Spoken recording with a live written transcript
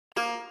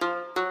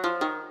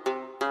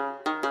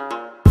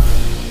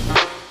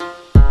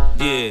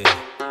Yeah.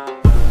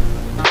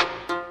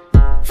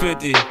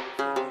 50.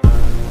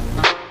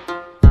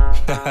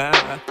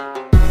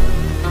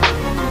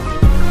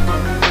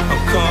 I'm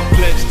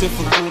complex,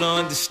 difficult to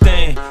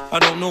understand. I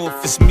don't know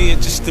if it's me or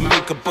just the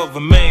makeup of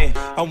a man.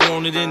 I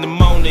want it in the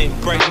morning,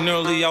 bright and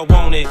early, I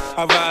want it.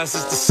 I rise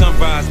as the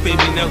sunrise, baby,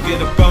 now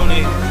get up on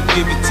it.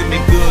 Give it to me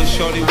good,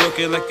 shorty, work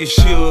it like you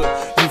should.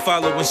 You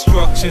follow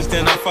instructions,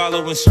 then I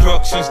follow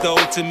instructions. The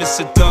ultimate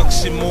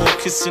seduction, more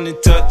kissing and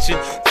touching.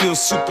 Feel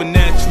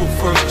supernatural,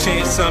 first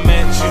chance I'm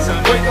at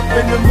you. Wake up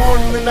in the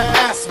morning and I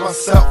ask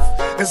myself,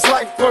 is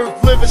life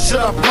worth living? Should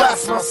I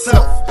blast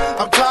myself?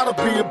 I'm tired of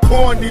being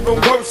poor and even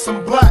worse,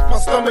 I'm black. My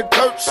stomach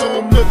hurts, so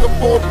I'm looking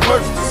for a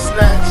purse to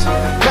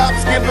snatch.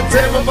 Cops give a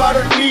damn about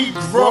a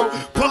Negro.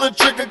 Pull a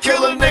trigger,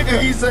 kill a nigga,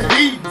 he's a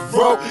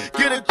hero.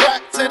 Get a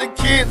crack to the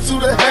kids, who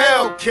the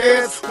hell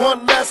cares?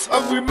 One less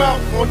hungry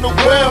mouth on the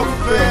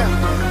welfare.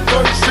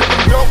 First ship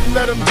them, don't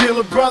let them deal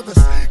with brothers.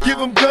 Give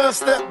them guns,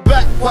 step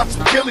back, watch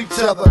them kill each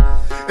other.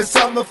 It's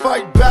time to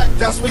fight back,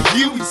 that's what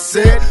Huey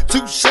said.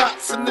 2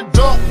 shots in the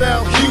dark,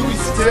 now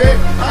Huey's dead.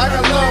 I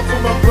got love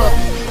for my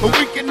brothers, but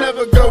we can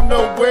never go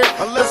nowhere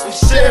unless we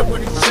share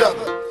with each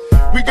other.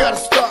 We gotta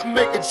start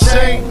making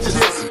changes.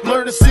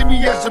 Learn to see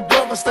me as your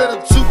brother instead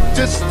of 2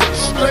 distant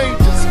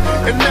strangers.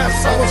 And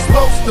that's how it's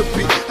supposed to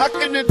be. How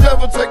can the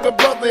devil take my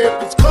brother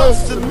if it's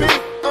close to me?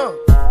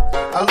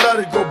 I let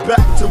it go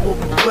back to what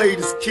we played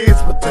as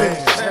kids, but things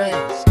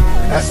changed.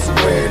 That's the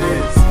way it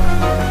is.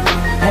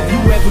 Have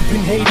you ever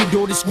been hated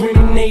or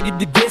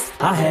discriminated against?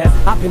 I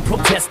have. I've been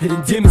protested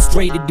and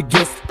demonstrated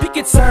against.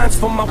 Picket signs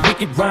for my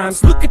wicked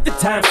rhymes. Look at the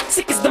time.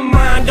 Sick is the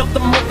mind of the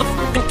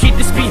motherfucking kid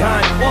that's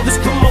behind. All this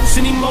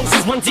commotion,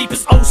 emotions run deep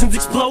as oceans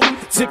exploding.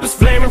 Tempers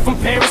flaring from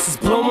Paris, just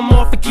blow them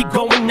off and keep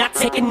going. Not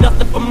taking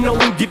nothing from no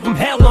one. Give them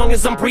hell long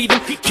as I'm breathing.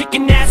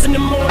 Kicking ass in the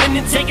morning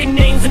and taking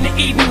names in the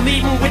evening.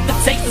 Leaving with the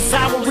taste of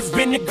sour as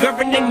vinegar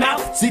in their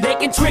mouth. See, they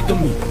can trigger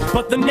me,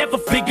 but they'll never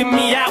figure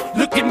me out.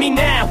 Look at me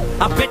now.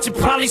 I bet you're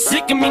probably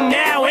sick of me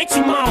now, ain't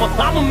you, mama?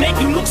 I'ma make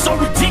you look so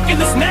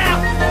ridiculous now.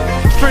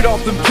 Straight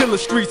off them killer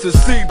streets of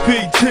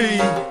CPT.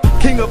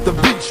 King up the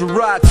beach, you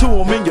ride to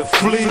him in your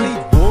fleet.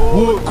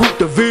 Wood Coupe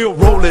de Ville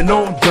rolling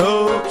on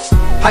dubs.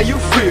 How you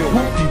feel?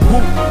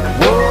 Whoop-de-whoop,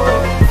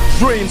 what?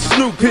 Dre and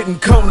Snoop hitting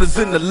corners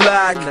in the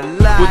lag.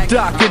 With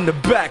Doc in the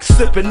back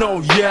sipping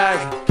on yak.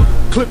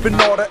 Clipping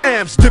all the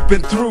amps,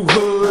 dipping through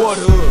hoods. What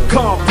hood?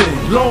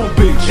 Compton, Long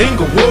Beach,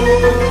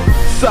 Inglewood.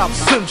 South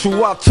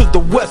Central out to the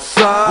west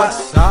side.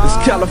 This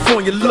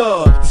California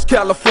love, this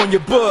California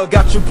bug.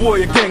 Got your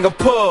boy a gang of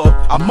pub.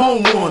 I'm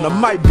on one, I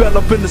might bell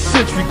up in the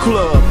Century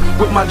Club.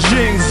 With my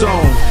jeans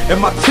on, and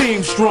my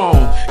team strong.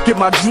 Get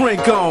my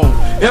drink on,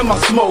 and my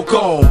smoke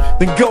on.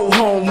 Then go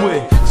home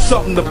with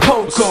something to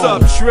poke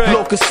on.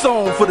 Locust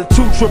song for the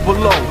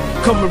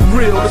 200. Coming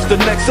real, it's the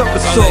next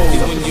episode. I like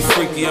it when you're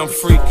freaky, I'm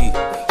freaky.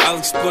 I'll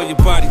explore your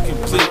body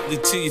completely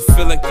till you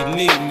feel like you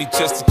need me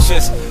chest to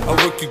chest. I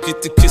work you,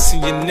 get the kiss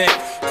in your neck.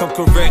 Come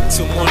correct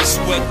till morning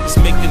sweat, it's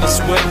making us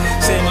sweat.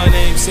 Say my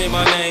name, say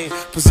my name.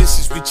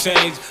 Positions we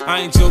change. I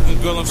ain't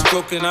joking, girl, I'm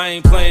stroking. I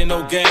ain't playing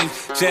no games.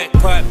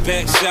 Jackpot,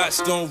 back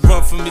shots, don't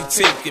run from me,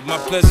 take it. My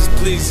pleasure's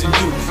pleasing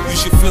you. You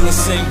should feel the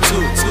same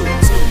too.